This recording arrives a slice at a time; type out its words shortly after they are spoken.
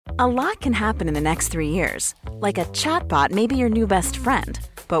A lot can happen in the next 3 years. Like a chatbot may be your new best friend.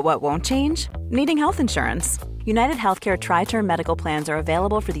 But what won't change? Needing health insurance. United Healthcare Tri-Term Medical Plans are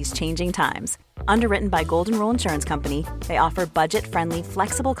available for these changing times. Underwritten by Golden Rule Insurance Company, they offer budget-friendly,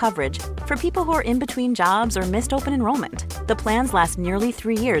 flexible coverage for people who are in between jobs or missed open enrollment. The plans last nearly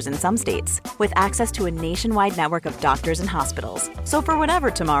 3 years in some states, with access to a nationwide network of doctors and hospitals. So for whatever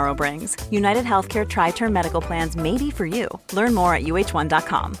tomorrow brings, United Healthcare Tri-Term Medical Plans may be for you. Learn more at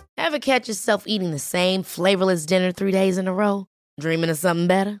uh1.com. Ever catch yourself eating the same flavorless dinner 3 days in a row? Dreaming of something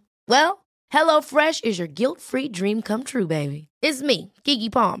better? Well, HelloFresh is your guilt-free dream come true, baby. It's me,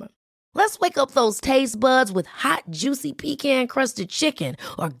 Keke Palmer. Let's wake up those taste buds with hot, juicy pecan-crusted chicken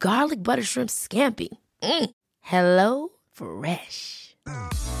or garlic butter shrimp scampi. Hello Fresh.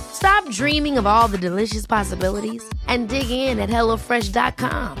 Stop dreaming of all the delicious possibilities and dig in at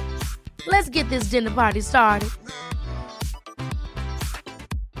HelloFresh.com. Let's get this dinner party started.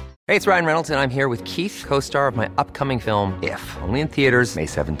 Hey, it's Ryan Reynolds, and I'm here with Keith, co-star of my upcoming film, If, only in theaters May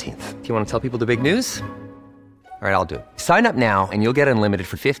 17th. Do you want to tell people the big news? All right, I'll do it. Sign up now and you'll get unlimited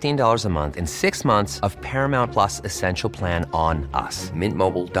for $15 a month and 6 months of Paramount Plus Essential Plan on us.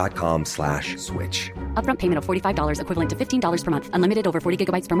 MintMobile.com/switch. Upfront payment of $45 equivalent to $15 per month. Unlimited over 40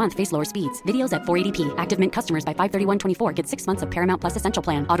 gigabytes per month. Face lower speeds. Videos at 480p. Active Mint customers by 531.24 get 6 months of Paramount Plus Essential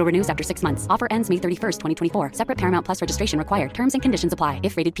Plan. Auto renews after 6 months. Offer ends May 31st, 2024. Separate Paramount Plus registration required. Terms and conditions apply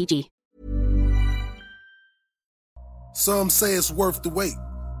if rated PG. Some say it's worth the wait.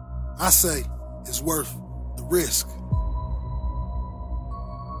 I say it's worth the risk.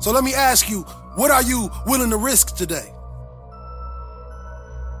 So let me ask you, what are you willing to risk today?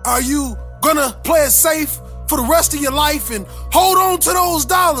 Are you gonna play it safe for the rest of your life and hold on to those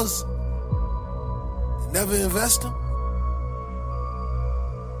dollars and never invest them?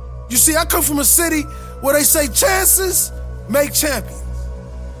 You see, I come from a city where they say chances make champions.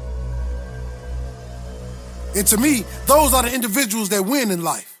 And to me, those are the individuals that win in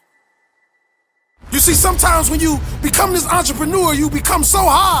life. You see, sometimes when you become this entrepreneur, you become so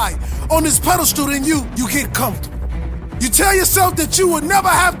high on this pedestal and you get comfortable. You tell yourself that you will never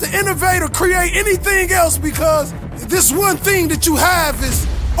have to innovate or create anything else because this one thing that you have is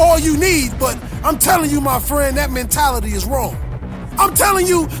all you need. But I'm telling you, my friend, that mentality is wrong. I'm telling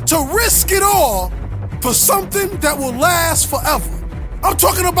you to risk it all for something that will last forever. I'm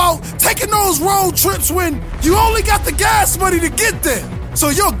talking about taking those road trips when you only got the gas money to get there. So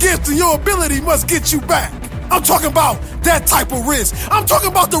your gift and your ability must get you back. I'm talking about that type of risk. I'm talking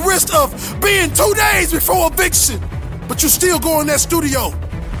about the risk of being 2 days before eviction, but you still go in that studio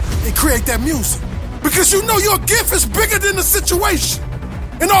and create that music. Because you know your gift is bigger than the situation.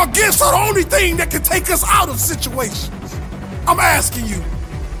 And our gifts are the only thing that can take us out of situations. I'm asking you,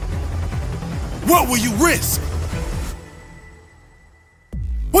 what will you risk?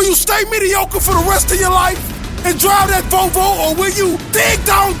 Will you stay mediocre for the rest of your life and drive that Volvo, or will you dig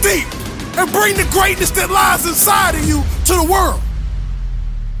down deep and bring the greatness that lies inside of you to the world?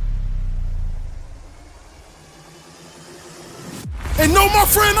 And no, my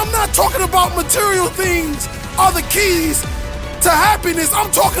friend, I'm not talking about material things are the keys to happiness. I'm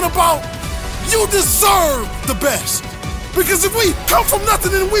talking about you deserve the best. Because if we come from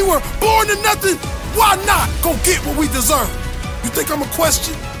nothing and we were born to nothing, why not go get what we deserve? You think I'm a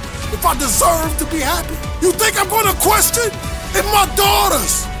question if I deserve to be happy? You think I'm going to question if my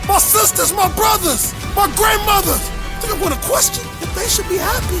daughters, my sisters, my brothers, my grandmothers, you think I'm going to question if they should be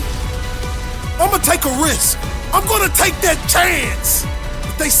happy? I'm going to take a risk. I'm going to take that chance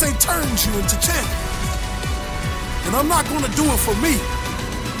that they say turns you into champion. And I'm not going to do it for me.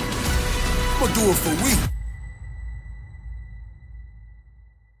 I'm going to do it for we.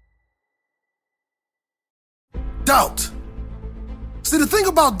 Doubt. See, the thing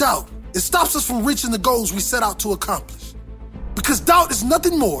about doubt, it stops us from reaching the goals we set out to accomplish. Because doubt is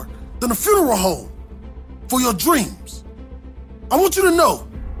nothing more than a funeral home for your dreams. I want you to know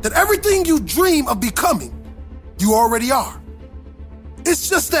that everything you dream of becoming, you already are. It's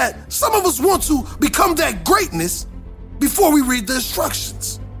just that some of us want to become that greatness before we read the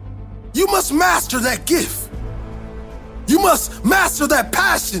instructions. You must master that gift. You must master that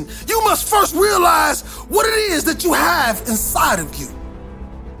passion. You must first realize what it is that you have inside of you.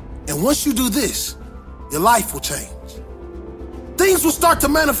 And once you do this, your life will change. Things will start to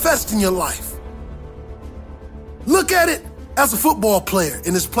manifest in your life. Look at it as a football player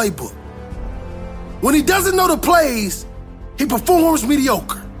in his playbook. When he doesn't know the plays, he performs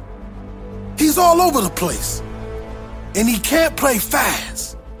mediocre. He's all over the place. And he can't play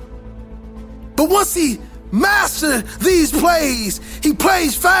fast. But once he masters these plays, he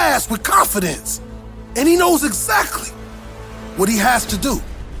plays fast with confidence. And he knows exactly what he has to do.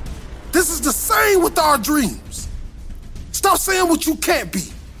 This is the same with our dreams. Stop saying what you can't be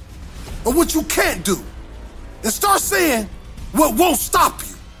or what you can't do, and start saying what won't stop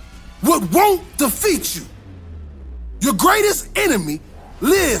you, what won't defeat you. Your greatest enemy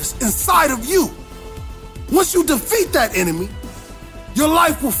lives inside of you. Once you defeat that enemy, your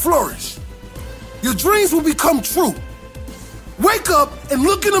life will flourish. Your dreams will become true. Wake up and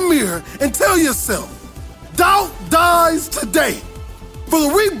look in the mirror and tell yourself, doubt dies today for the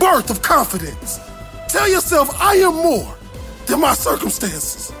rebirth of confidence. Tell yourself, I am more than my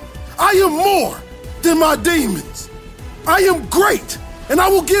circumstances. I am more than my demons. I am great, and I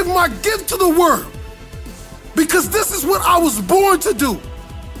will give my gift to the world because this is what I was born to do.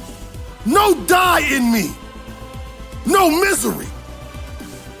 No die in me, no misery,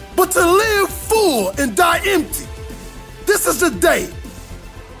 but to live full and die empty. This is the day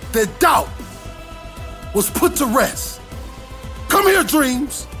that doubt was put to rest. Come here,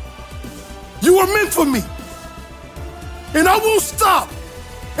 dreams. You are meant for me. And I won't stop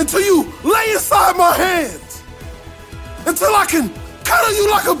until you lay inside my hands, until I can cuddle you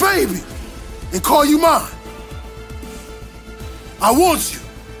like a baby and call you mine. I want you,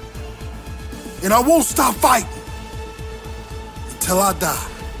 and I won't stop fighting until I die.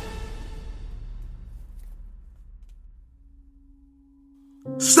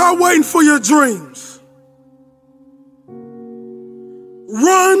 Stop waiting for your dreams.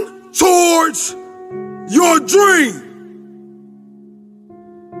 Run towards your dream.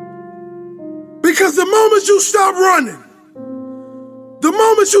 Because the moment you stop running, the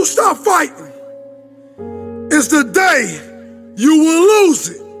moment you stop fighting, is the day you will lose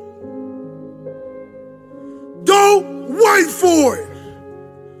it. Don't wait for it.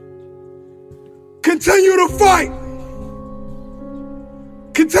 Continue to fight.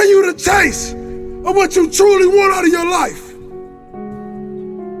 Continue to chase of what you truly want out of your life.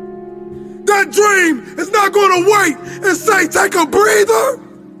 That dream is not going to wait and say, take a breather.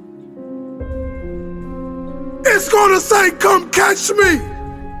 It's going to say, come catch me.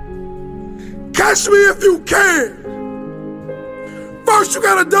 Catch me if you can. First, you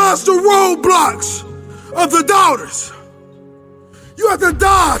got to dodge the roadblocks of the doubters. You have to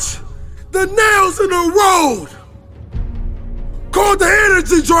dodge the nails in the road called the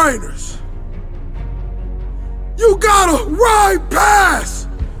energy drainers. You gotta ride past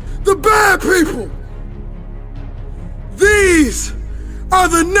the bad people. These are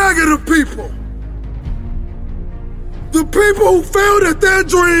the negative people. The people who failed at their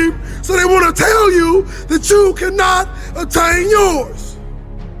dream, so they want to tell you that you cannot attain yours.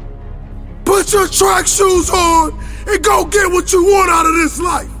 Put your track shoes on and go get what you want out of this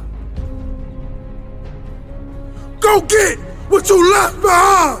life. Go get what you left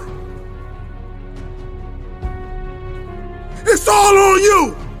behind. It's all on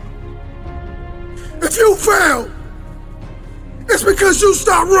you. If you fail, it's because you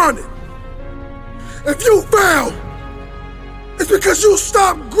stopped running. If you fail, it's because you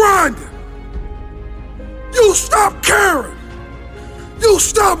stopped grinding. You stopped caring. You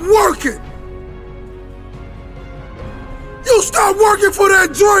stopped working. You stopped working for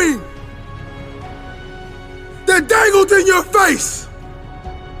that dream that dangled in your face.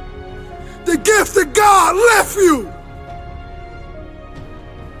 The gift that God left you.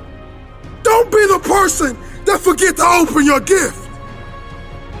 Don't be the person that forget to open your gift.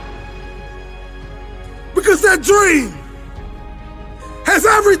 Because that dream has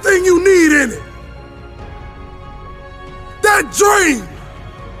everything you need in it. That dream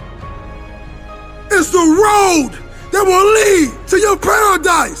is the road that will lead to your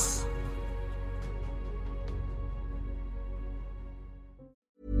paradise.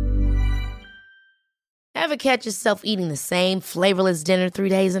 Ever catch yourself eating the same flavorless dinner 3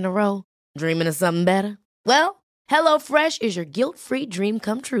 days in a row? Dreaming of something better? Well, HelloFresh is your guilt-free dream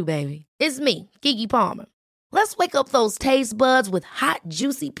come true, baby. It's me, Keke Palmer. Let's wake up those taste buds with hot,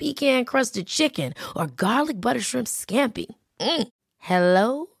 juicy pecan-crusted chicken or garlic butter shrimp scampi.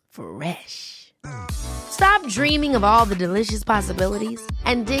 Hello Fresh. Stop dreaming of all the delicious possibilities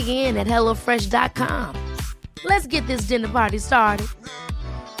and dig in at HelloFresh.com. Let's get this dinner party started.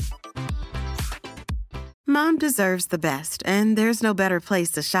 Mom deserves the best, and there's no better place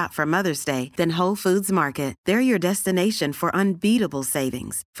to shop for Mother's Day than Whole Foods Market. They're your destination for unbeatable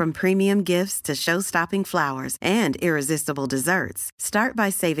savings, from premium gifts to show-stopping flowers and irresistible desserts. Start by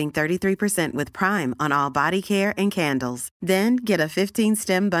saving 33% with Prime on all body care and candles. Then get a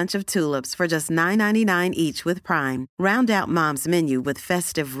 15-stem bunch of tulips for just $9.99 each with Prime. Round out Mom's menu with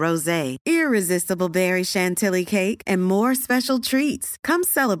festive rosé, irresistible berry chantilly cake, and more special treats. Come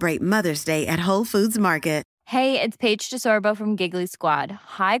celebrate Mother's Day at Whole Foods Market. Hey, it's Paige DeSorbo from Giggly Squad.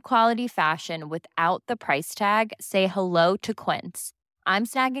 High quality fashion without the price tag. Say hello to Quince. I'm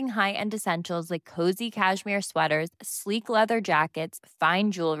snagging high-end essentials like cozy cashmere sweaters, sleek leather jackets,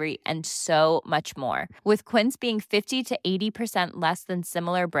 fine jewelry, and so much more. With Quince being 50 to 80% less than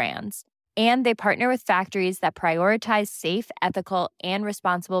similar brands. And they partner with factories that prioritize safe, ethical, and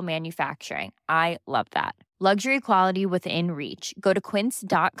responsible manufacturing. I love that. Luxury quality within reach. Go to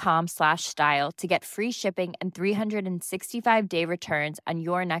quince.com/style to get free shipping and 365-day returns on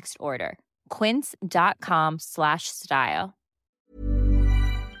your next order. Quince.com/style.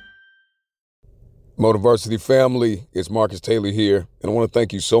 Motiversity family, it's Marcus Taylor here, and I want to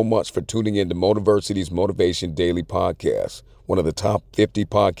thank you so much for tuning in to Motiversity's Motivation Daily Podcast, one of the top 50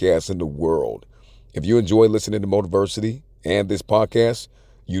 podcasts in the world. If you enjoy listening to Motiversity and this podcast,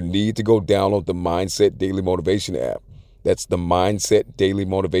 you need to go download the Mindset Daily Motivation app. That's the Mindset Daily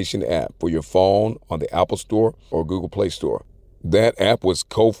Motivation app for your phone on the Apple Store or Google Play Store. That app was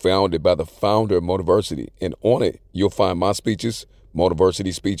co-founded by the founder of Motiversity, and on it, you'll find my speeches,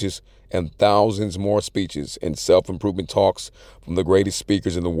 Motiversity speeches, and thousands more speeches and self-improvement talks from the greatest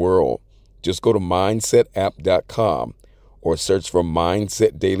speakers in the world. Just go to mindsetapp.com or search for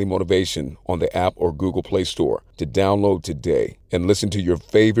Mindset Daily Motivation on the app or Google Play Store to download today and listen to your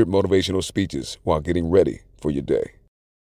favorite motivational speeches while getting ready for your day.